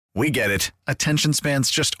We get it. Attention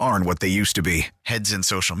spans just aren't what they used to be. Heads in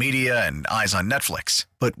social media and eyes on Netflix.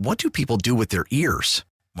 But what do people do with their ears?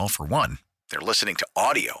 Well, for one, they're listening to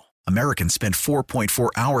audio. Americans spend 4.4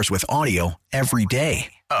 hours with audio every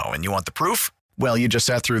day. Oh, and you want the proof? Well, you just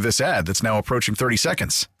sat through this ad that's now approaching 30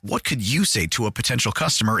 seconds. What could you say to a potential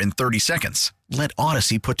customer in 30 seconds? Let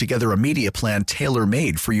Odyssey put together a media plan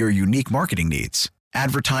tailor-made for your unique marketing needs.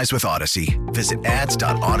 Advertise with Odyssey. Visit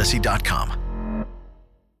ads.odyssey.com.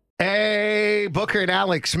 Hey, Booker and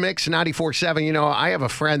Alex, Mix 94.7. You know, I have a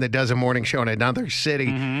friend that does a morning show in another city,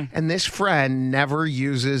 and this friend never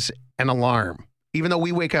uses an alarm, even though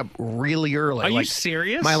we wake up really early. Are you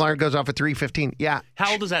serious? My alarm goes off at 3:15. Yeah.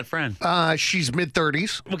 How old is that friend? She's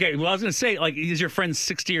mid-30s. Okay, well, I was going to say, like, is your friend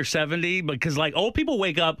 60 or 70? Because, like, old people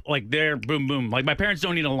wake up, like, they're boom, boom. Like, my parents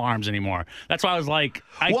don't need alarms anymore. That's why I was like,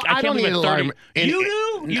 I can't don't need an alarm. You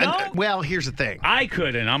do? You don't? Well, here's the thing. I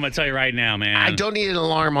couldn't. I'm going to tell you right now, man. I don't need an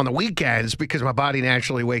alarm on the weekends because my body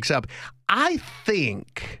naturally wakes up. I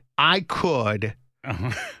think I could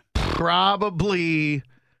probably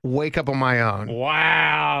wake up on my own.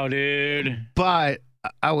 Wow, dude. But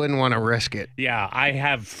I wouldn't want to risk it. Yeah, I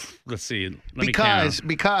have, let's see. Because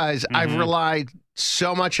I've relied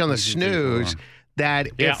so much on the snooze that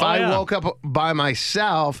if I woke up by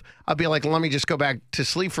myself, I'd be like, let me just go back to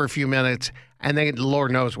sleep for a few minutes, and then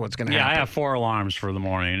Lord knows what's going to happen. Yeah, I have 4 alarms for the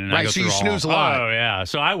morning. And right, so you snooze a lot. Oh, yeah.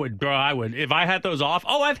 So I would, if I had those off,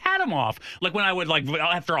 I've had them off. Like when I would, like,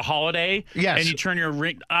 after a holiday, and you turn your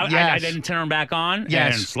ring, I didn't turn them back on,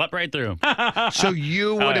 and slept right through. So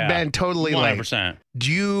you would have been totally 100%. late.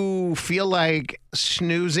 Do you feel like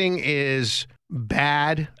snoozing is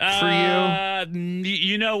bad for you?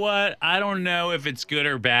 You know what? I don't know if it's good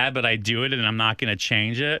or bad, but I do it and I'm not going to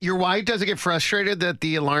change it. Your wife doesn't get frustrated that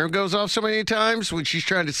the alarm goes off so many times when she's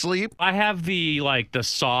trying to sleep? I have the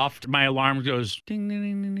soft, my alarm goes ding, ding,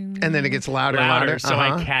 ding, ding, ding. And then it gets louder and louder. So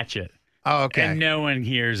I catch it. Oh, okay. And no one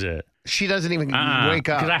hears it. She doesn't even wake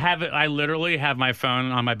up. Because I literally have my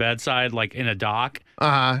phone on my bedside, like in a dock.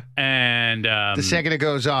 And the second it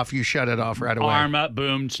goes off, you shut it off right away. Arm up,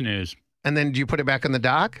 boom, snooze. And then do you put it back on the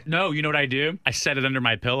dock? No, you know what I do? I set it under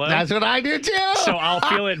my pillow. That's what I do too. So I'll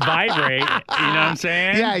feel it vibrate. You know what I'm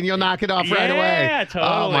saying? Yeah, and you'll knock it off right away. Yeah,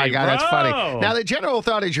 totally. Oh my God, that's funny. Bro. Now the general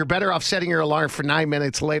thought is you're better off setting your alarm for 9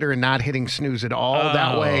 minutes later and not hitting snooze at all.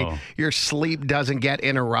 That way your sleep doesn't get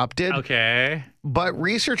interrupted. Okay. But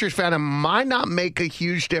researchers found it might not make a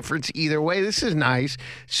huge difference either way. This is nice.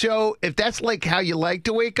 So if that's like how you like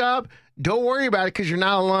to wake up, don't worry about it because you're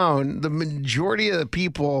not alone. The majority of the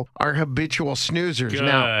people are habitual snoozers. Good.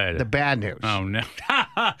 Now, the bad news. Oh, no.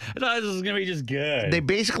 I thought this was going to be just good. They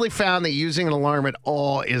basically found that using an alarm at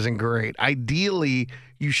all isn't great. Ideally,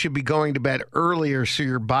 you should be going to bed earlier so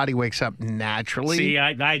your body wakes up naturally. See,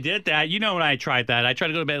 I did that. You know when I tried that. I tried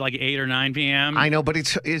to go to bed like 8 or 9 p.m. I know, but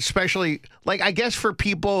it's especially, like, I guess for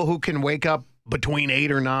people who can wake up between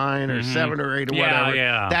 8 or 9 or 7 or 8 or whatever,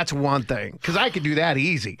 that's one thing. Because I could do that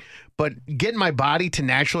easy. But getting my body to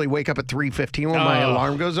naturally wake up at 3:15 when my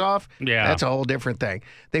alarm goes off, that's a whole different thing.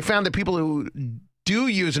 They found that people who do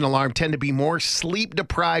use an alarm tend to be more sleep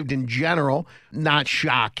deprived in general. Not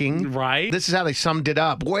shocking. Right. This is how they summed it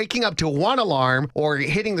up. Waking up to one alarm or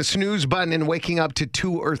hitting the snooze button and waking up to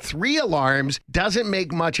 2 or 3 alarms doesn't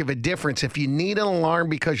make much of a difference. If you need an alarm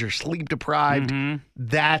because you're sleep deprived,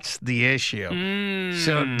 that's the issue.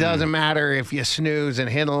 So it doesn't matter if you snooze and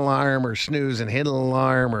hit an alarm or snooze and hit an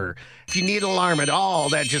alarm, or if you need an alarm at all,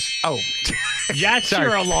 that just, that's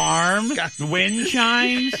your alarm. Wind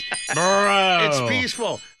chimes. Bro. It's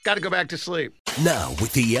peaceful. Got to go back to sleep. Now,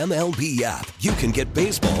 with the MLB app, you can get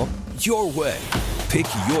baseball your way. Pick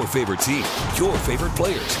your favorite team, your favorite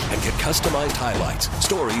players, and get customized highlights,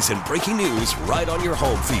 stories, and breaking news right on your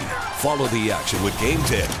home feed. Follow the action with Game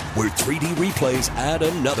 10, where 3D replays add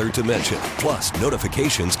another dimension. Plus,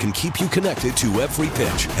 notifications can keep you connected to every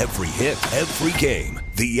pitch, every hit, every game.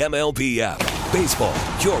 The MLB app. Baseball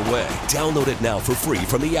your way. Download it now for free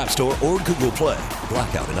from the App Store or Google Play.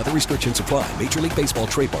 Blackout and other restrictions apply. Major League Baseball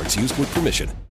trademarks used with permission.